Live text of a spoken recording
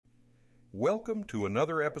Welcome to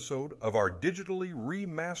another episode of our digitally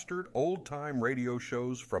remastered old-time radio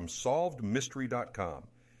shows from SolvedMystery.com.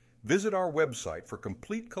 Visit our website for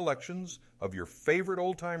complete collections of your favorite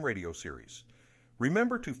old-time radio series.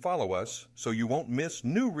 Remember to follow us so you won't miss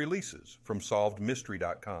new releases from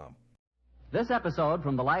SolvedMystery.com. This episode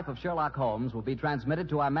from the life of Sherlock Holmes will be transmitted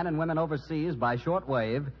to our men and women overseas by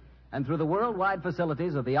shortwave and through the worldwide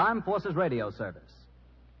facilities of the Armed Forces Radio Service.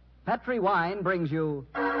 Petri Wine brings you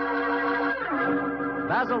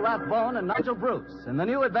Basil Rathbone and Nigel Bruce in the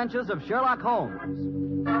new adventures of Sherlock Holmes.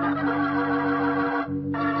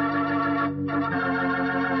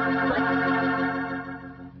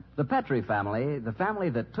 The Petri family, the family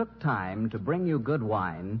that took time to bring you good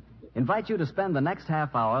wine, invites you to spend the next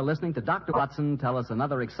half hour listening to Dr. Watson tell us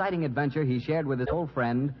another exciting adventure he shared with his old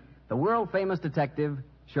friend, the world-famous detective,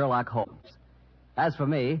 Sherlock Holmes. As for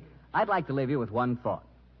me, I'd like to leave you with one thought.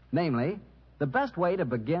 Namely, the best way to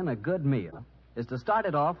begin a good meal is to start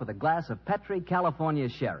it off with a glass of Petri California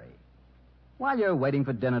sherry. While you're waiting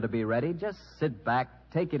for dinner to be ready, just sit back,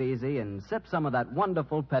 take it easy, and sip some of that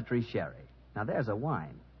wonderful Petri sherry. Now, there's a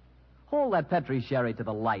wine. Hold that Petri sherry to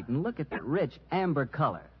the light and look at that rich amber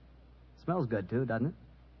color. Smells good, too, doesn't it?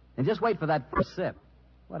 And just wait for that first sip.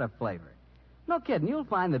 What a flavor. No kidding, you'll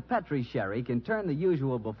find that Petri sherry can turn the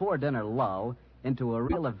usual before-dinner lull into a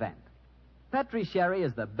real event. Petri sherry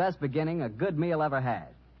is the best beginning a good meal ever had.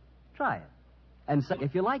 Try it. And so,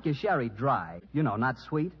 if you like your sherry dry, not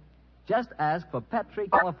sweet, just ask for Petri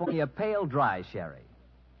California Pale Dry Sherry.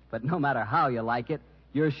 But no matter how you like it,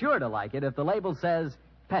 you're sure to like it if the label says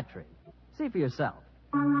Petri. See for yourself.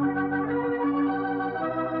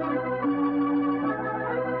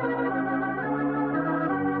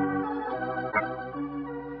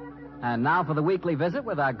 And now for the weekly visit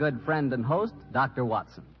with our good friend and host, Dr.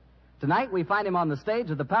 Watson. Tonight we find him on the stage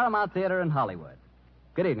of the Paramount Theater in Hollywood.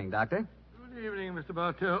 Good evening, Doctor. Good evening, Mr.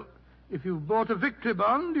 Bartell. If you've bought a victory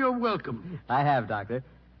bond, you're welcome. I have, Doctor.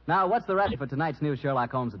 Now, what's the recipe for tonight's new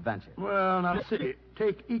Sherlock Holmes adventure? Well, now, see.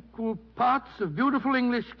 Take equal parts of beautiful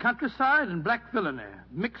English countryside and black villainy.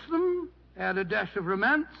 Mix them, add a dash of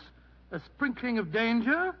romance, a sprinkling of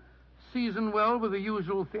danger, season well with the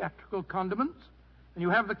usual theatrical condiments, and you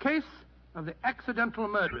have the case of the accidental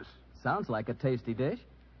murderess. Sounds like a tasty dish.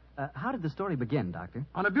 How did the story begin, Doctor?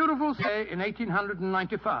 On a beautiful day in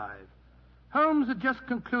 1895, Holmes had just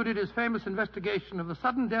concluded his famous investigation of the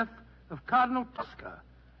sudden death of Cardinal Tosca,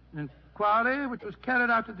 an inquiry which was carried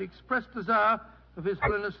out at the express desire of His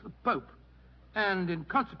Holiness the Pope. And in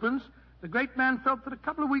consequence, the great man felt that a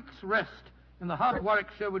couple of weeks' rest in the heart of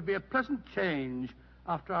Warwickshire would be a pleasant change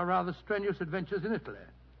after our rather strenuous adventures in Italy.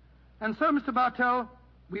 And so, Mr. Bartell,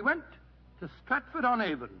 we went to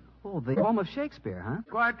Stratford-on-Avon. Oh, the home of Shakespeare, huh?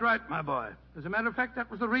 Quite right, my boy. As a matter of fact,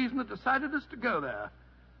 that was the reason that decided us to go there.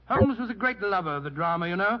 Holmes was a great lover of the drama,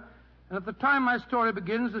 and at the time my story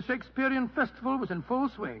begins, the Shakespearean festival was in full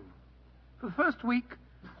swing. For the first week,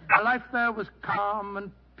 our life there was calm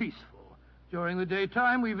and peaceful. During the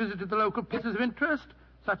daytime, we visited the local places of interest,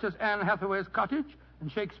 such as Anne Hathaway's cottage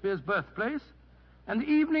and Shakespeare's birthplace, and the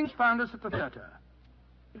evenings found us at the theater.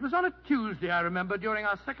 It was on a Tuesday, I remember, during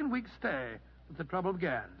our second week's stay, that the trouble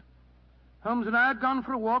began. Holmes and I had gone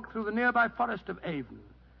for a walk through the nearby forest of Avon.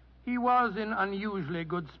 He was in unusually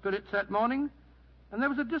good spirits that morning, and there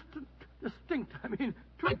was a distinct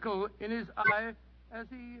twinkle in his eye as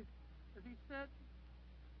he said,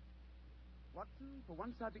 Watson, for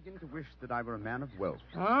once I begin to wish that I were a man of wealth.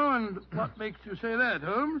 Oh, and what makes you say that,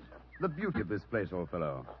 Holmes? The beauty of this place, old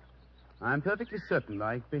fellow. I'm perfectly certain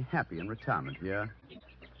I'd be happy in retirement here.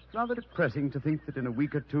 It's rather depressing to think that in a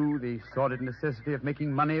week or two the sordid necessity of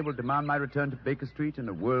making money will demand my return to Baker Street in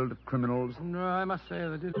a world of criminals. No, I must say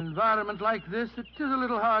that in an environment like this, it is a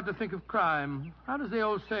little hard to think of crime. How does the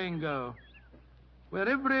old saying go? Where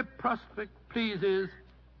every prospect pleases,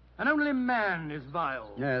 and only man is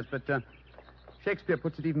vile. Yes, but Shakespeare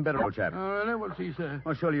puts it even better, old chap. Oh, really? What's he say?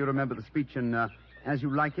 Well, surely you remember the speech in As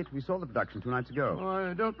You Like It. We saw the production 2 nights ago. Oh,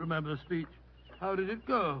 I don't remember the speech. How did it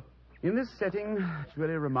go? In this setting, it's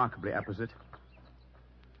really remarkably apposite.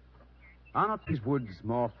 Are not these woods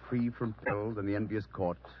more free from peril than the envious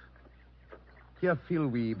court? Here feel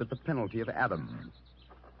we but the penalty of Adam,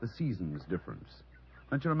 the season's difference.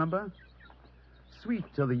 Don't you remember?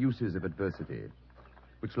 Sweet are the uses of adversity,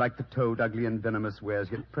 which like the toad, ugly and venomous, wears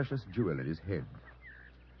yet precious jewel in his head.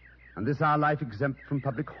 And this our life exempt from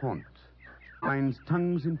public haunt finds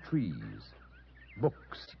tongues in trees,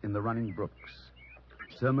 books in the running brooks,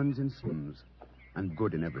 sermons in sins, and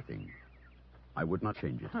good in everything. I would not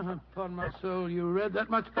change it. Upon my soul, you read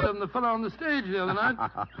that much better than the fellow on the stage the other night.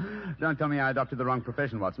 Don't tell me I adopted the wrong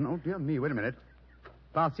profession, Watson. Oh, dear me, wait a minute.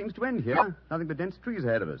 Path seems to end here. Nothing but dense trees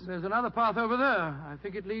ahead of us. There's another path over there. I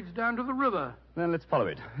think it leads down to the river. Then let's follow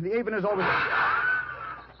it. The Avon is always...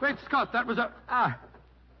 Great Scott, that was a...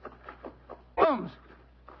 Holmes!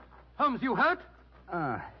 Holmes, you hurt?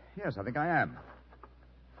 Yes, I think I am.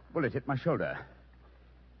 Bullet hit my shoulder.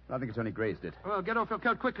 I think it's only grazed it. Well, get off your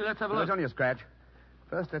coat quickly. Let's have a No, look. it's only a scratch.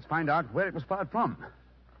 First, let's find out where it was fired from.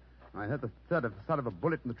 I heard the thud of a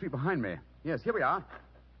bullet in the tree behind me. Yes, here we are.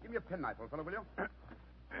 Give me a penknife, old fellow, will you?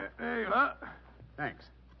 There you are. Thanks.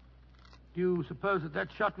 Do you suppose that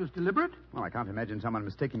shot was deliberate? Well, I can't imagine someone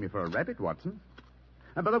mistaking me for a rabbit, Watson.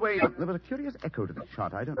 And by the way, there was a curious echo to that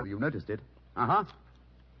shot. I don't know if you noticed it. Uh-huh.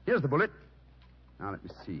 Here's the bullet. Now, let me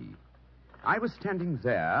see. I was standing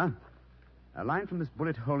there. A line from this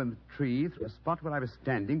bullet hole in the tree through the spot where I was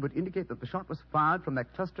standing would indicate that the shot was fired from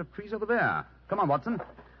that cluster of trees over there. Come on, Watson.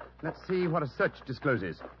 Let's see what a search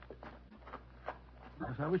discloses.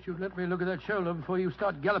 Yes, I wish you'd let me look at that shoulder before you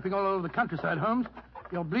start galloping all over the countryside, Holmes.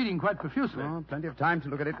 You're bleeding quite profusely. Oh, plenty of time to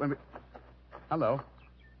look at it when we... Hello.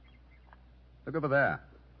 Look over there.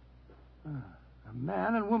 A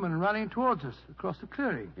man and woman running towards us across the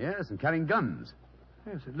clearing. Yes, and carrying guns.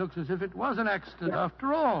 Yes, it looks as if it was an accident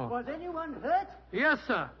after all. Was anyone hurt? Yes,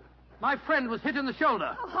 sir. My friend was hit in the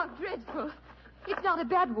shoulder. Oh, how dreadful. It's not a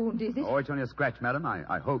bad wound, is it? Oh, it's only a scratch, madam,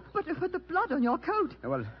 I hope. But the blood on your coat.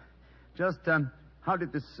 Well, just, how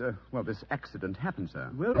did this accident happen, sir?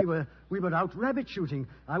 Well, we were out rabbit shooting.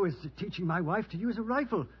 I was teaching my wife to use a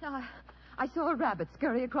rifle. I saw a rabbit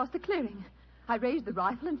scurry across the clearing. I raised the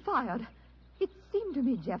rifle and fired. It seemed to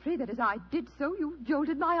me, Geoffrey, that as I did so, you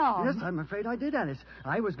jolted my arm. Yes, I'm afraid I did, Alice.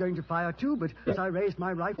 I was going to fire too, but as I raised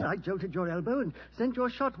my rifle, I jolted your elbow and sent your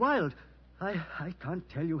shot wild. I can't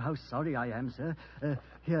tell you how sorry I am, sir.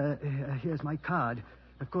 Here's my card.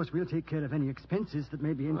 Of course, we'll take care of any expenses that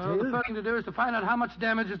may be entailed. Well, the first thing to do is to find out how much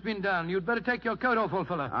damage has been done. You'd better take your coat off, old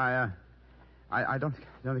fella. I don't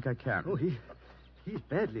think I can. Oh, he's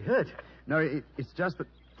badly hurt. No, it's just that...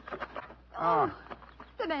 Oh,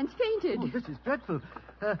 the man's fainted. Oh, this is dreadful.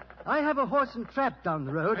 I have a horse and trap down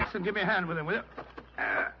the road. Excellent. Give me a hand with him, will you?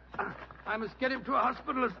 I must get him to a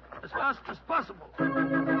hospital as fast as possible.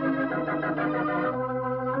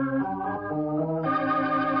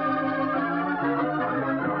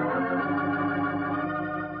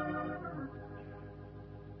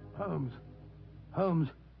 Holmes,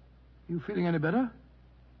 you feeling any better?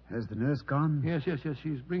 Has the nurse gone? Yes.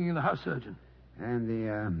 She's bringing the house surgeon. And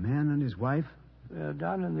the man and his wife? They're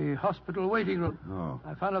down in the hospital waiting room. Oh.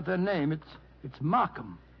 I found out their name. It's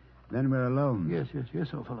Markham. Then we're alone. Yes,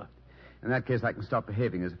 old fella. In that case, I can stop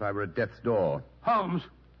behaving as if I were at death's door. Holmes,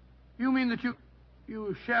 you mean that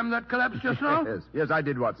you shammed that collapse just now? Yes, I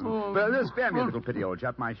did, Watson. Oh, Well, spare me a little pity, old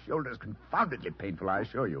chap. My shoulder's confoundedly painful, I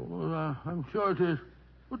assure you. Well, I'm sure it is.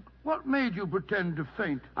 But what made you pretend to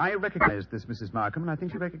faint? I recognized this Mrs. Markham, and I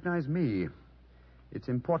think she recognized me. It's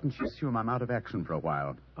important she assume I'm out of action for a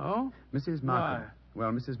while. Oh? Mrs. Markham. Why?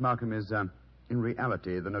 Well, Mrs. Markham is, in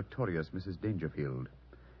reality, the notorious Mrs. Dangerfield.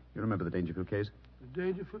 You remember the Dangerfield case? The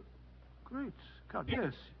Dangerfield? Great Scott,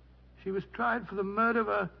 yes. She was tried for the murder of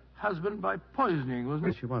her husband by poisoning, wasn't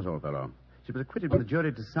Yes, she? she was, old fellow. She was acquitted when the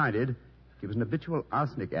jury decided he was an habitual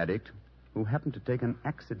arsenic addict who happened to take an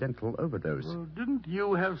accidental overdose. Well, didn't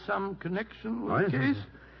you have some connection with the yes. case?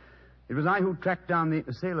 It was I who tracked down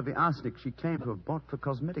the sale of the arsenic she claimed to have bought for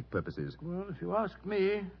cosmetic purposes. Well, if you ask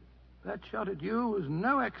me, that shot at you was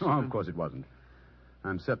no accident. Oh, of course it wasn't.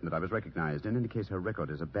 I'm certain that I was recognized. In any case, her record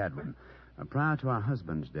is a bad one. Prior to her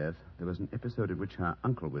husband's death, there was an episode in which her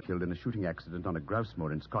uncle was killed in a shooting accident on a grouse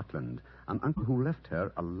moor in Scotland. An uncle who left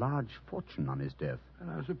her a large fortune on his death. And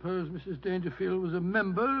I suppose Mrs. Dangerfield was a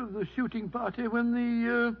member of the shooting party when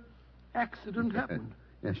the accident happened.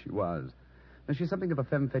 Yes, she was. Now, she's something of a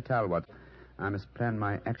femme fatale, what? I must plan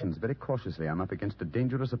my actions very cautiously. I'm up against a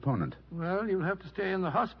dangerous opponent. Well, you'll have to stay in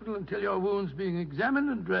the hospital until your wound's being examined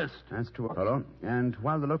and dressed. That's true, fellow. And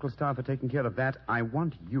while the local staff are taking care of that, I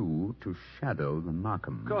want you to shadow the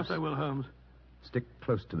Markhams. Of course I will, Holmes. Stick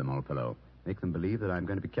close to them, old fellow. Make them believe that I'm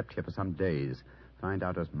going to be kept here for some days. Find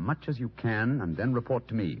out as much as you can, and then report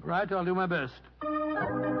to me. Right, I'll do my best.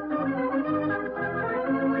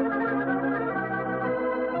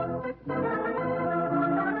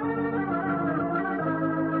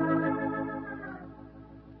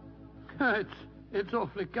 It's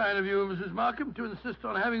awfully kind of you, Mrs. Markham, to insist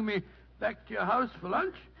on having me back to your house for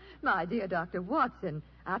lunch. My dear Dr. Watson,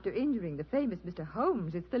 after injuring the famous Mr.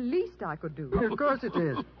 Holmes, it's the least I could do. Of course it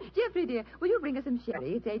is. Geoffrey, dear, will you bring us some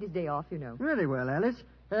sherry? It's Ada's day off, you know. Very well, Alice.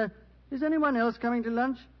 Is anyone else coming to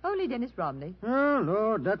lunch? Only Dennis Romney. Oh,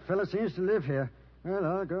 Lord, that fellow seems to live here. Well,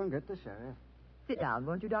 I'll go and get the sheriff. Sit down,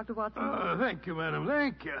 won't you, Dr. Watson? Thank you, madam.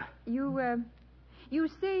 Thank you. You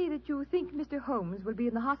say that you think Mr. Holmes will be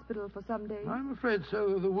in the hospital for some days. I'm afraid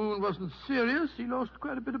so. The wound wasn't serious. He lost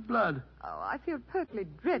quite a bit of blood. Oh, I feel perfectly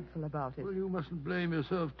dreadful about it. Well, you mustn't blame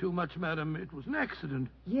yourself too much, madam. It was an accident.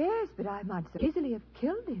 Yes, but I might so easily have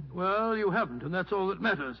killed him. Well, you haven't, and that's all that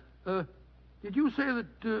matters. Did you say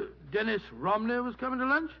that Dennis Romney was coming to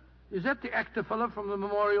lunch? Is that the actor fellow from the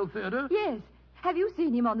Memorial Theater? Yes. Have you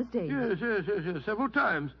seen him on the stage? Yes. Several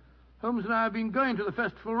times. Holmes and I have been going to the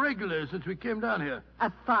festival regularly since we came down here.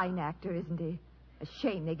 A fine actor, isn't he? A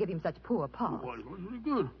shame they give him such poor parts. Well, it was really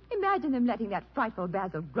good. Imagine them letting that frightful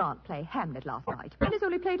Basil Grant play Hamlet last night. Dennis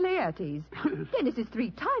only played Laertes. Dennis is 3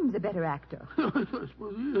 times a better actor. I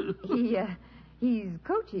suppose he is. He's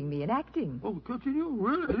coaching me in acting. Oh, coaching you?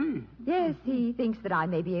 Really? Yes, he thinks that I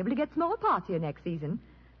may be able to get small parts here next season.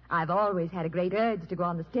 I've always had a great urge to go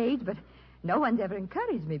on the stage, but no one's ever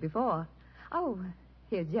encouraged me before. Oh,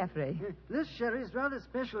 here's Geoffrey. This sherry's rather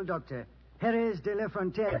special, Doctor. Jerez de la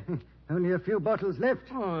Frontera. Only a few bottles left.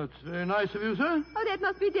 Oh, that's very nice of you, sir. Oh, that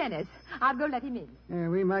must be Dennis. I'll go let him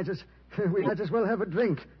in. We might as well have a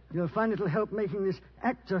drink. You'll find it'll help making this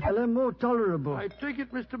actor fella more tolerable. I take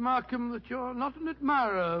it, Mr. Markham, that you're not an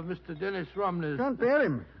admirer of Mr. Dennis Romney's. Can't bear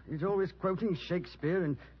him. He's always quoting Shakespeare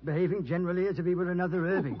and behaving generally as if he were another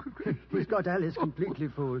Irving. He's got Alice completely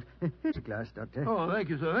fooled. Here's a glass, Doctor. Oh, thank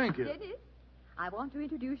you, sir. Thank you. Dennis, I want to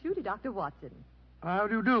introduce you to Dr. Watson. How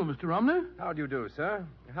do you do, Mr. Romney? How do you do, sir?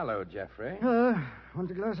 Hello, Geoffrey.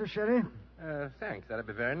 Want a glass of sherry? Thanks. That'd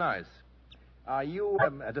be very nice. Are you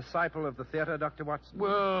a disciple of the theater, Dr. Watson?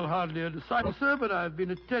 Well, hardly a disciple, sir, but I've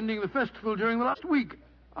been attending the festival during the last week.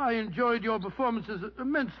 I enjoyed your performances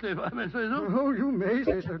immensely, if I may say so. Oh, you may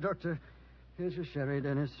say so, Doctor. Here's your sherry,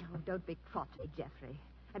 Dennis. Oh, don't be cross with Geoffrey.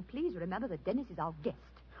 And please remember that Dennis is our guest.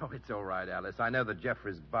 Oh, it's all right, Alice. I know that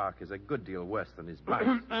Geoffrey's bark is a good deal worse than his bite.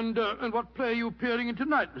 And what play are you appearing in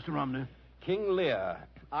tonight, Mr. Romney? King Lear.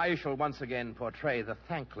 I shall once again portray the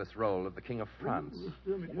thankless role of the King of France.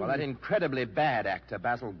 While that incredibly bad actor,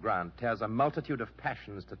 Basil Grant, tears a multitude of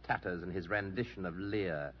passions to tatters in his rendition of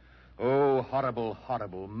Lear. Oh, horrible,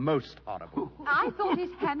 horrible, most horrible. I thought his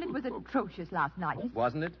Hamlet was atrocious last night.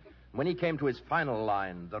 Wasn't it? When he came to his final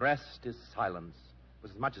line, the rest is silence,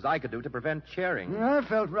 was as much as I could do to prevent cheering. I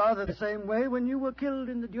felt rather the same way when you were killed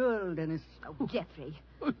in the duel, Dennis. Oh, Geoffrey,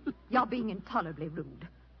 you're being intolerably rude.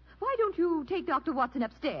 Why don't you take Dr. Watson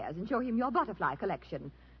upstairs and show him your butterfly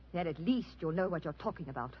collection? Then at least you'll know what you're talking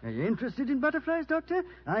about. Are you interested in butterflies, Doctor?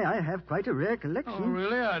 I have quite a rare collection. Oh,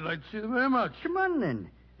 really? I'd like to see them very much. Come on, then.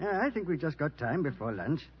 I think we just got time before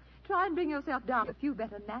lunch. Try and bring yourself down to a few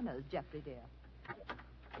better manners, Geoffrey, dear.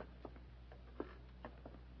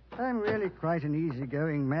 I'm really quite an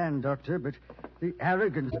easygoing man, Doctor, but the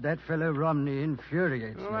arrogance of that fellow Romney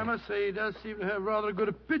infuriates me. Well, I must say he does seem to have rather a good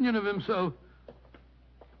opinion of himself.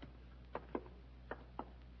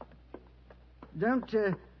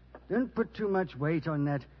 Don't put too much weight on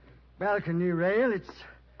that balcony rail. It's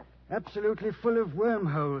absolutely full of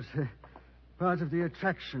wormholes. Part of the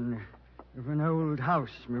attraction of an old house,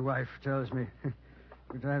 my wife tells me.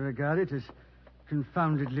 But I regard it as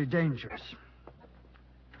confoundedly dangerous.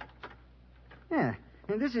 Yeah,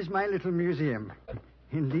 and this is my little museum.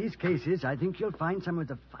 In these cases, I think you'll find some of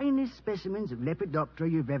the finest specimens of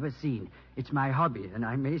Lepidoptera you've ever seen. It's my hobby, and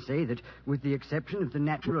I may say that, with the exception of the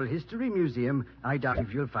Natural History Museum, I doubt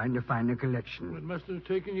if you'll find a finer collection. It must have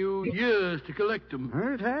taken you years to collect them.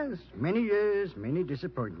 It has. Many years, many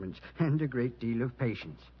disappointments, and a great deal of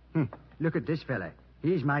patience. Look at this fella.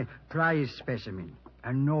 He's my prize specimen,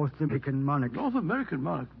 a North American monarch. North American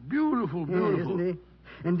monarch. Beautiful, beautiful. Yeah, isn't he?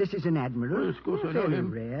 And this is an admiral. Yes, of course I know Very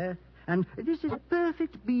him. rare. And this is a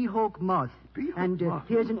perfect bee-hawk moth. Bee-hawk and moth.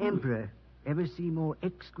 Here's an emperor. Ever see more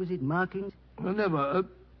exquisite markings? Well, never.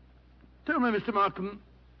 Tell me, Mr. Markham,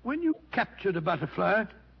 when you captured a butterfly,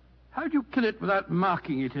 how'd you kill it without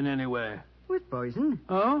marking it in any way? With poison.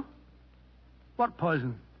 Oh? What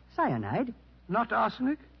poison? Cyanide. Not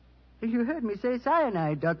arsenic? You heard me say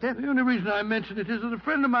cyanide, Doctor. The only reason I mention it is that a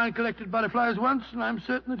friend of mine collected butterflies once, and I'm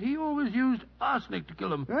certain that he always used arsenic to kill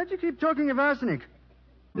them. Why'd you keep talking of arsenic?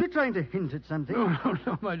 You're trying to hint at something.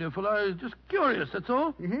 No, my dear fellow. I was just curious, that's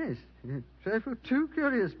all. Yes. A trifle too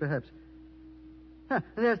curious, perhaps.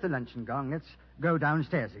 There's the luncheon gong. Let's go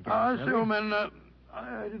downstairs again. I shall say, we? old man,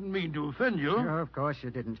 I didn't mean to offend you. No, of course you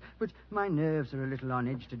didn't. But my nerves are a little on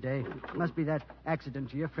edge today. Must be that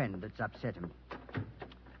accident to your friend that's upset him.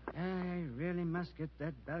 I really must get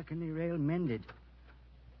that balcony rail mended.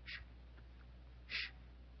 Shh.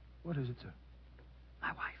 What is it, sir?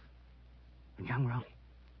 My wife. And young Raleigh.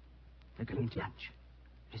 They're going to lunch.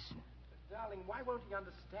 Listen. Darling, why won't he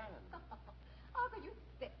understand? How could you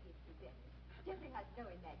expect me to, Dennis? Jeffrey has no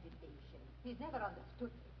imagination. He's never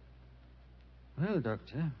understood me. Well,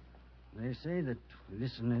 Doctor, they say that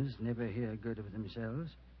listeners never hear good of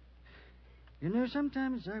themselves. You know,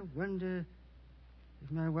 sometimes I wonder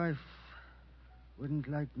if my wife wouldn't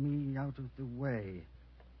like me out of the way.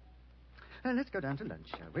 Let's go down to lunch,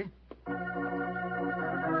 shall we?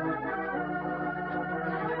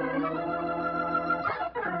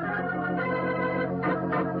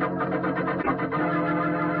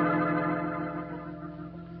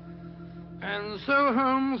 And so,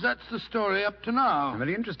 Holmes, that's the story up to now. A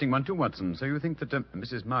very interesting one, too, Watson. So you think that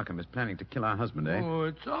Mrs. Markham is planning to kill our husband, eh? Oh,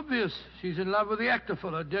 it's obvious. She's in love with the actor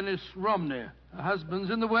fellow, Dennis Romney. Her husband's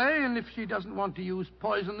in the way, and if she doesn't want to use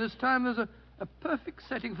poison this time, there's a perfect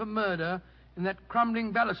setting for murder in that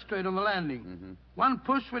crumbling balustrade on the landing. Mm-hmm. One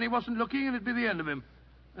push when he wasn't looking, and it'd be the end of him.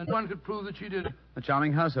 And one could prove that she did it. A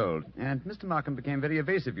charming household. And Mr. Markham became very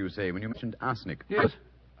evasive, you say, when you mentioned arsenic. Yes.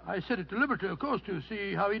 I said it deliberately, of course, to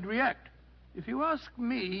see how he'd react. If you ask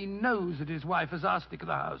me, he knows that his wife has arsenic in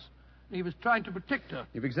the house. And he was trying to protect her.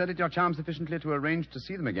 You've exerted your charm sufficiently to arrange to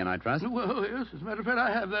see them again, I trust. Well, yes, as a matter of fact,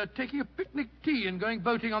 I have. They're taking a picnic tea and going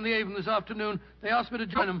boating on the Avon this afternoon. They asked me to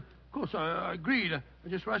join them. Of course, I agreed. I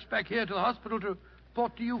just rushed back here to the hospital to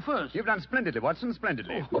report to you first. You've done splendidly, Watson,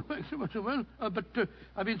 splendidly. Oh, thanks so much, Owen. But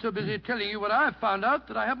I've been so busy telling you what I've found out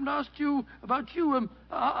that I haven't asked you about you.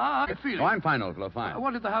 How are you feeling? Oh, I'm fine, old fellow, fine.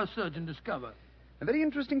 What did the house surgeon discover? A very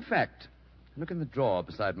interesting fact. Look in the drawer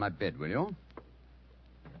beside my bed, will you?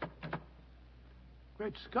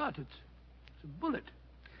 Great Scott, it's a bullet.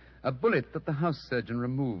 A bullet that the house surgeon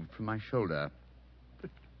removed from my shoulder.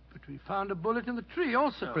 But we found a bullet in the tree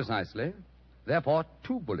also. Precisely. Therefore,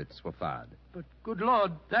 2 bullets were fired. But, good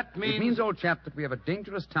Lord, that means... It means, old chap, that we have a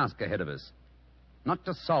dangerous task ahead of us. Not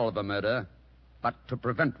to solve a murder, but to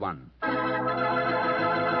prevent one.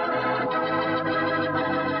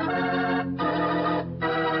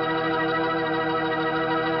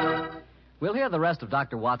 We'll hear the rest of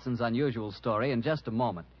Dr. Watson's unusual story in just a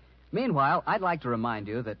moment. Meanwhile, I'd like to remind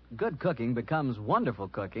you that good cooking becomes wonderful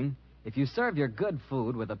cooking if you serve your good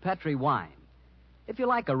food with a Petri wine. If you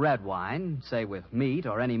like a red wine, say with meat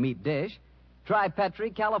or any meat dish, try Petri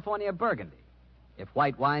California Burgundy. If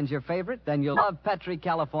white wine's your favorite, then you'll love Petri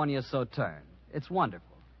California Sauterne. It's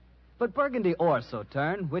wonderful. But Burgundy or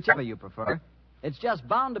Sauterne, whichever you prefer, it's just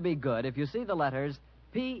bound to be good if you see the letters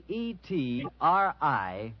Petri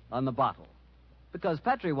on the bottle. Because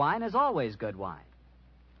Petri wine is always good wine.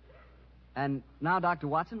 And now, Dr.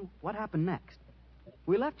 Watson, what happened next?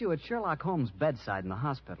 We left you at Sherlock Holmes' bedside in the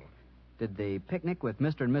hospital. Did the picnic with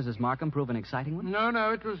Mr. and Mrs. Markham prove an exciting one?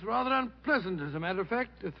 No, it was rather unpleasant, as a matter of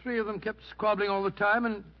fact. The 3 of them kept squabbling all the time,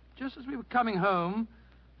 and just as we were coming home,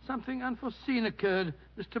 something unforeseen occurred.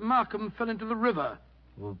 Mr. Markham fell into the river.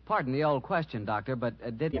 Well, pardon the old question, Doctor,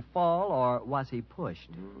 but did he fall or was he pushed?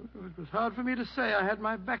 It was hard for me to say. I had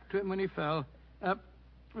my back to him when he fell.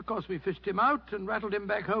 Of course, we fished him out and rattled him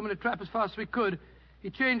back home in a trap as fast as we could. He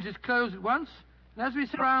changed his clothes at once, and as we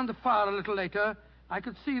sat around the fire a little later, I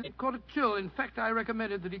could see that he caught a chill. In fact, I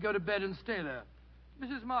recommended that he go to bed and stay there.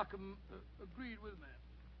 Mrs. Markham agreed with me.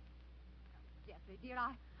 Jeffrey, dear,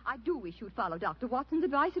 I do wish you'd follow Dr. Watson's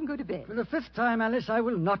advice and go to bed. For the 5th time, Alice, I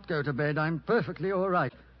will not go to bed. I'm perfectly all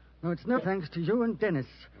right. No, it's no thanks to you and Dennis.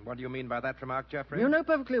 What do you mean by that remark, Jeffrey? You know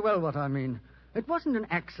perfectly well what I mean. It wasn't an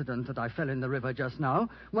accident that I fell in the river just now.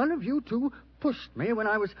 One of you 2 pushed me when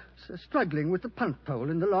I was struggling with the punt pole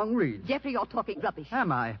in the long reeds. Jeffrey, you're talking rubbish.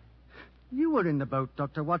 Am I? You were in the boat,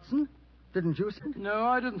 Dr. Watson, didn't you, sir? No,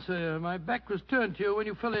 I didn't, sir. My back was turned to you when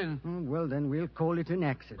you fell in. Oh, well, then we'll call it an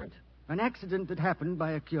accident. An accident that happened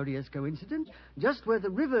by a curious coincidence, just where the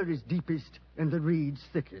river is deepest and the reeds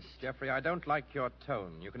thickest. Jeffrey, I don't like your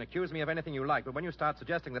tone. You can accuse me of anything you like, but when you start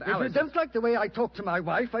suggesting that If Alice... you don't like the way I talk to my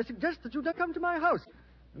wife, I suggest that you don't come to my house.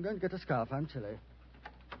 I'm going to get a scarf. I'm chilly.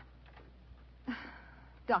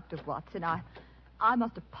 Dr. Watson, I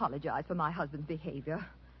must apologize for my husband's behavior.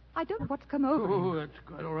 I don't know what's come over him. Oh, that's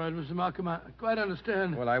quite all right, Mr. Markham. I quite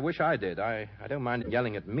understand. Well, I wish I did. I don't mind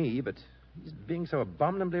yelling at me, but he's being so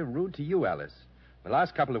abominably rude to you, Alice. The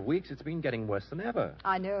last couple of weeks, it's been getting worse than ever.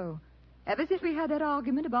 I know. Ever since we had that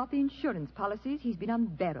argument about the insurance policies, he's been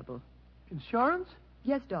unbearable. Insurance?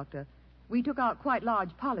 Yes, Doctor. We took out quite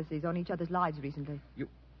large policies on each other's lives recently. You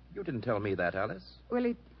didn't tell me that, Alice. Well,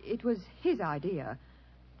 it was his idea.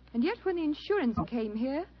 And yet when the insurance came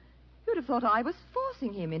here, you'd have thought I was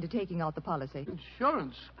forcing him into taking out the policy.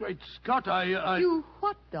 Insurance? Great Scott, I... You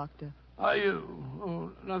what, Doctor? Are you?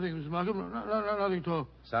 Oh, nothing, Mr. Markham. Nothing at all.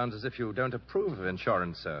 Sounds as if you don't approve of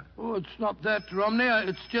insurance, sir. Oh, it's not that, Romney.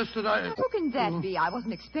 It's just that I... Who can that be? I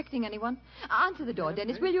wasn't expecting anyone. Answer the door,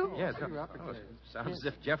 Dennis, will you? Yes. Sounds as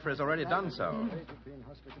if Jeffrey has already done so.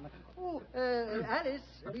 Oh, Alice,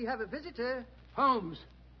 we have a visitor. Holmes,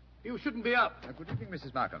 you shouldn't be up. Good evening,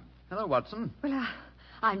 Mrs. Markham. Hello, Watson. Well,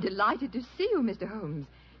 I'm delighted to see you, Mr. Holmes.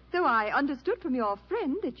 Though I understood from your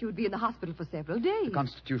friend that you'd be in the hospital for several days. The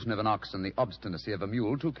constitution of an ox and the obstinacy of a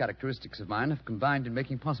mule, two characteristics of mine, have combined in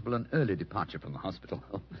making possible an early departure from the hospital.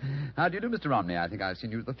 How do you do, Mr. Romney? I think I've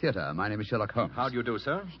seen you at the theater. My name is Sherlock Holmes. How do you do,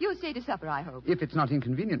 sir? You'll stay to supper, I hope. If it's not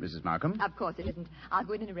inconvenient, Mrs. Markham. Of course it isn't. I'll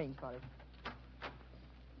go in and arrange for it.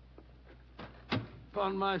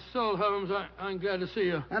 Upon my soul, Holmes, I'm glad to see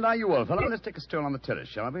you. And are you, old fellow? Let's take a stroll on the terrace,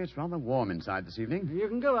 shall we? It's rather warm inside this evening. You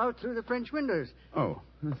can go out through the French windows. Oh,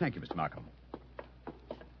 thank you, Mr. Markham.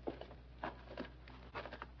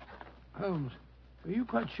 Holmes, are you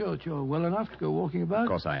quite sure that you're well enough to go walking about? Of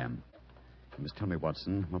course I am. You must tell me,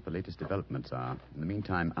 Watson, what the latest developments are. In the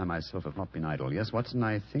meantime, I myself have not been idle. Yes, Watson,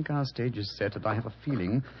 I think our stage is set, and I have a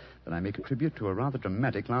feeling that I may contribute to a rather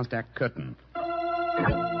dramatic last act curtain.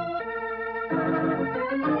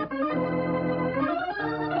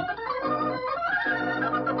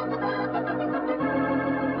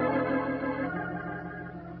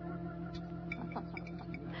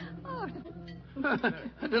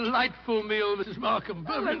 A delightful meal, Mrs. Markham.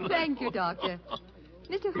 Well, thank you, Doctor.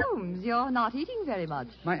 Mr. Holmes, you're not eating very much.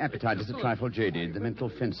 My appetite is a trifle jaded. The mental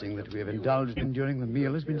fencing that we have indulged in during the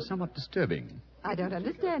meal has been somewhat disturbing. I don't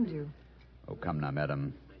understand you. Oh, come now,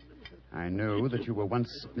 madam. I know that you were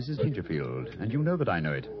once Mrs. Dangerfield, and you know that I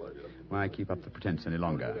know it. Why keep up the pretense any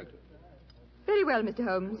longer? Very well, Mr.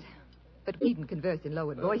 Holmes. But we needn't converse in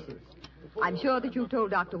lowered voices. I'm sure that you've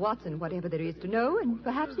told Dr. Watson whatever there is to know, and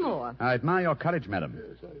perhaps more. I admire your courage, madam.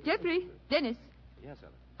 Jeffrey, Dennis. Yes, sir.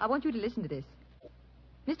 I want you to listen to this.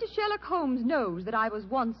 Mr. Sherlock Holmes knows that I was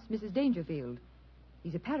once Mrs. Dangerfield.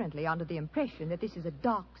 He's apparently under the impression that this is a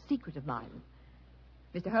dark secret of mine.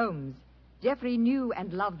 Mr. Holmes, Jeffrey knew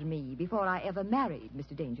and loved me before I ever married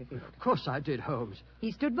Mr. Dangerfield. Of course I did, Holmes.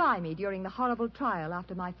 He stood by me during the horrible trial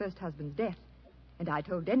after my first husband's death, and I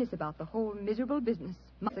told Dennis about the whole miserable business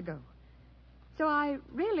months ago. So I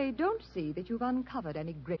really don't see that you've uncovered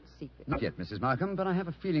any great secret. Not yet, Mrs. Markham, but I have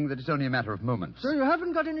a feeling that it's only a matter of moments. So you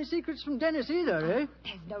haven't got any secrets from Dennis either, eh?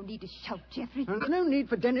 There's no need to shout, Jeffrey. And there's no need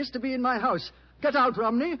for Dennis to be in my house. Get out,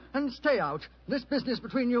 Romney, and stay out. This business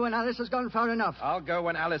between you and Alice has gone far enough. I'll go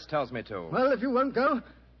when Alice tells me to. Well, if you won't go,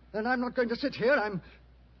 then I'm not going to sit here.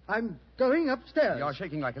 I'm going upstairs. You're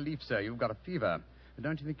shaking like a leaf, sir. You've got a fever.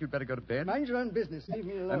 Don't you think you'd better go to bed? Mind your own business. Leave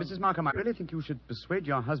me alone. Mrs. Markham, I really think you should persuade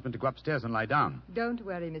your husband to go upstairs and lie down. Don't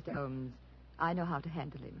worry, Mr. Holmes. I know how to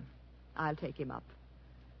handle him. I'll take him up.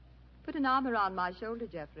 Put an arm around my shoulder,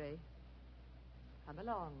 Jeffrey. Come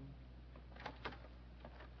along.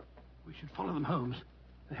 We should follow them, Holmes.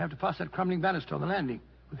 They have to pass that crumbling banister on the landing.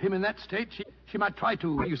 With him in that state, she might try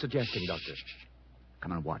to... What are you suggesting, Doctor?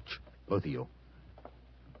 Come and watch. Both of you.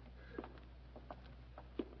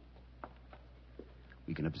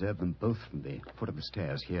 We can observe them both from the foot of the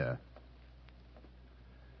stairs here.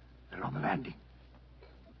 They're on the landing.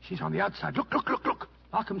 She's on the outside. Look.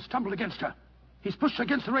 Markham stumbled against her. He's pushed her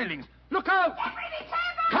against the railings. Look out!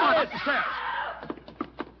 Come on, up the stairs.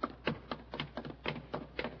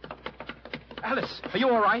 Alice, are you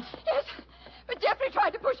all right? Yes, but Jeffrey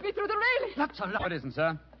tried to push me through the railing. That's a lot. No, it isn't,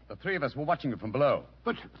 sir. The three of us were watching you from below.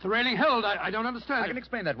 But if the railing held, I don't understand I can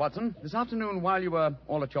explain that, Watson. This afternoon, while you were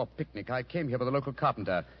all at your picnic, I came here with a local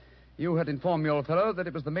carpenter. You had informed me, old fellow, that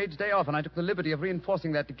it was the maid's day off, and I took the liberty of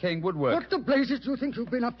reinforcing that decaying woodwork. What the blazes do you think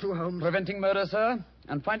you've been up to, Holmes? Preventing murder, sir,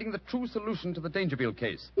 and finding the true solution to the Dangerfield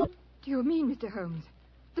case. What do you mean, Mr. Holmes?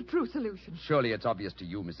 The true solution? Surely it's obvious to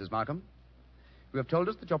you, Mrs. Markham. You have told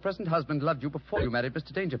us that your present husband loved you before you married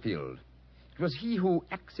Mr. Dangerfield. It was he who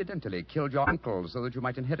accidentally killed your uncle so that you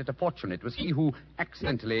might inherit a fortune. It was he who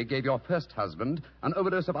accidentally gave your first husband an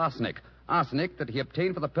overdose of arsenic. Arsenic that he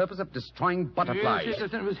obtained for the purpose of destroying butterflies. Yes,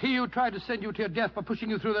 it was he who tried to send you to your death by pushing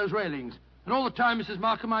you through those railings. And all the time, Mrs.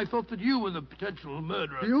 Markham, I thought that you were the potential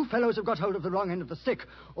murderer. You fellows have got hold of the wrong end of the stick.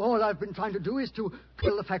 All I've been trying to do is to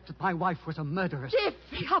kill the fact that my wife was a murderess.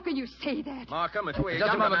 Jeffrey, how can you say that? Markham, if we...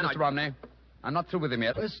 Just a moment, Mr. Romney. I'm not through with him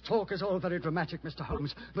yet. This talk is all very dramatic, Mr.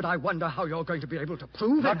 Holmes, but I wonder how you're going to be able to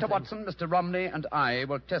prove Dr. anything. Watson, Mr. Romney, and I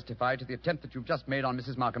will testify to the attempt that you've just made on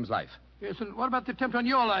Mrs. Markham's life. Yes, and what about the attempt on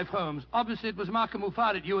your life, Holmes? Obviously, it was Markham who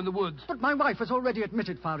fired at you in the woods. But my wife has already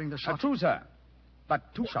admitted firing the shot. True, sir.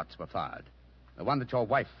 But 2 shots were fired. The one that your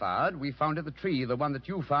wife fired, we found in the tree. The one that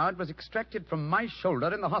you fired was extracted from my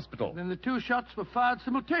shoulder in the hospital. Then the two shots were fired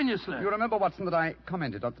simultaneously. You remember, Watson, that I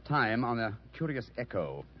commented at the time on a curious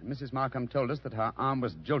echo. Mrs. Markham told us that her arm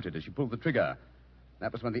was jolted as she pulled the trigger.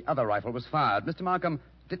 That was when the other rifle was fired. Mr. Markham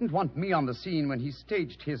didn't want me on the scene when he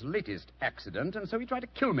staged his latest accident, and so he tried to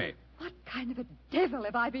kill me. What kind of a devil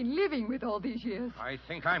have I been living with all these years? I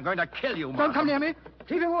think I'm going to kill you, Don't Markham. come near me.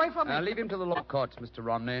 Keep him away from me. Leave him to the law courts, Mr.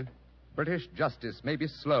 Romney. British justice may be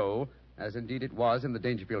slow, as indeed it was in the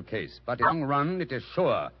Dangerfield case, but in the long run, it is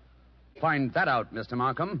sure. Find that out, Mr.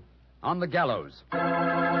 Markham, on the gallows.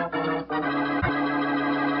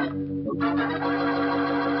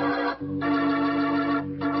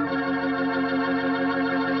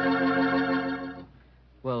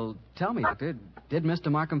 Well, tell me, Doctor, did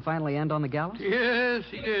Mr. Markham finally end on the gallows? Yes,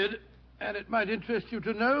 he did. And it might interest you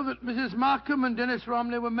to know that Mrs. Markham and Dennis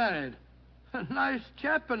Romney were married. A nice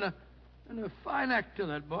chap and a fine actor,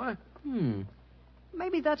 that boy.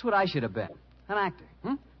 Maybe that's what I should have been. An actor.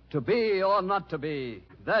 To be or not to be,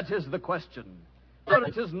 that is the question. For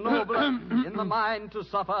it is nobler in the mind to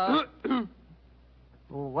suffer.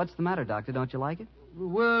 Well, what's the matter, Doctor? Don't you like it? The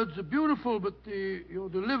words are beautiful, but your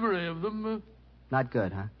delivery of them... Not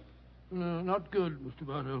good, huh? no, not good, Mr.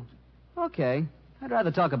 Bartell. Okay. I'd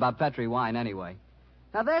rather talk about Petri wine anyway.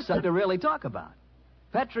 Now, there's something to really talk about.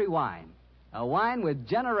 Petri wine. A wine with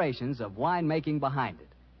generations of winemaking behind it.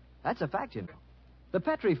 That's a fact, you know. The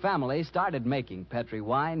Petri family started making Petri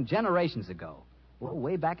wine generations ago. Well,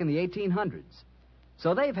 way back in the 1800s.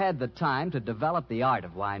 So they've had the time to develop the art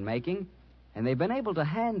of winemaking, and they've been able to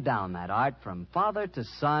hand down that art from father to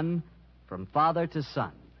son, from father to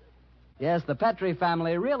son. Yes, the Petri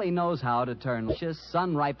family really knows how to turn luscious,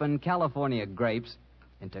 sun-ripened California grapes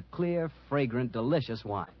into clear, fragrant, delicious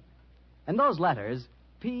wine. And those letters,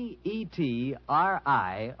 P-E-T-R-I,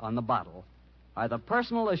 on the bottle, are the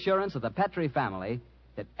personal assurance of the Petri family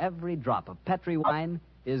that every drop of Petri wine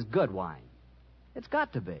is good wine. It's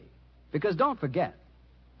got to be. Because don't forget,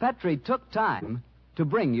 Petri took time to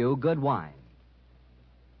bring you good wine.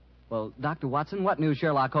 Well, Dr. Watson, what new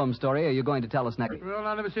Sherlock Holmes story are you going to tell us next week? Well,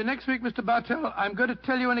 now, let me see. Next week, Mr. Bartell, I'm going to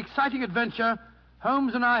tell you an exciting adventure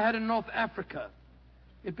Holmes and I had in North Africa.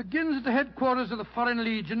 It begins at the headquarters of the Foreign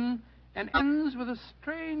Legion and ends with a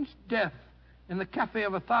strange death in the Cafe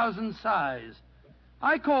of 1,000 Sighs.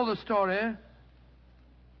 I call the story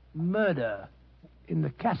Murder in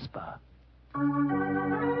the Casbah.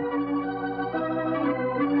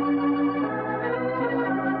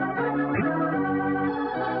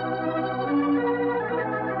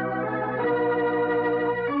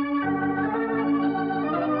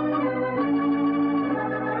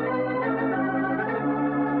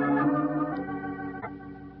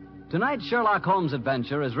 Tonight's Sherlock Holmes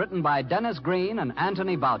adventure is written by Dennis Green and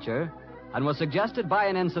Anthony Boucher and was suggested by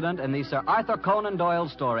an incident in the Sir Arthur Conan Doyle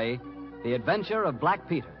story, The Adventure of Black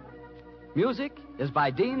Peter. Music is by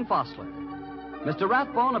Dean Fosler. Mr.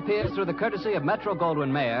 Rathbone appears through the courtesy of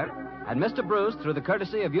Metro-Goldwyn-Mayer and Mr. Bruce through the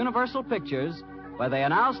courtesy of Universal Pictures, where they are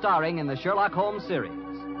now starring in the Sherlock Holmes series.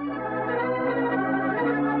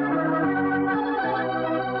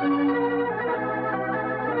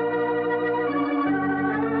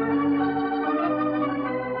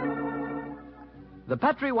 The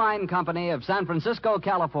Petri Wine Company of San Francisco,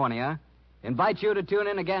 California, invites you to tune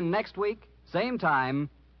in again next week, same time,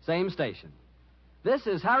 same station. This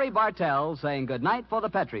is Harry Bartell saying goodnight for the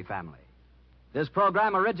Petri family. This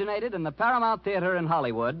program originated in the Paramount Theater in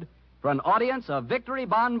Hollywood for an audience of Victory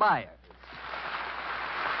Bond buyers.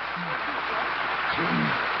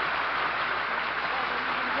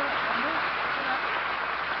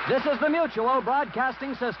 This is the Mutual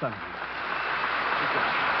Broadcasting System.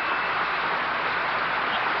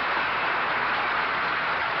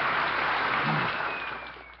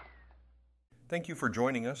 Thank you for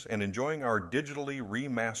joining us and enjoying our digitally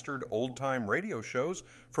remastered old-time radio shows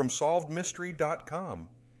from SolvedMystery.com.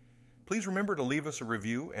 Please remember to leave us a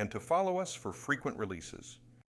review and to follow us for frequent releases.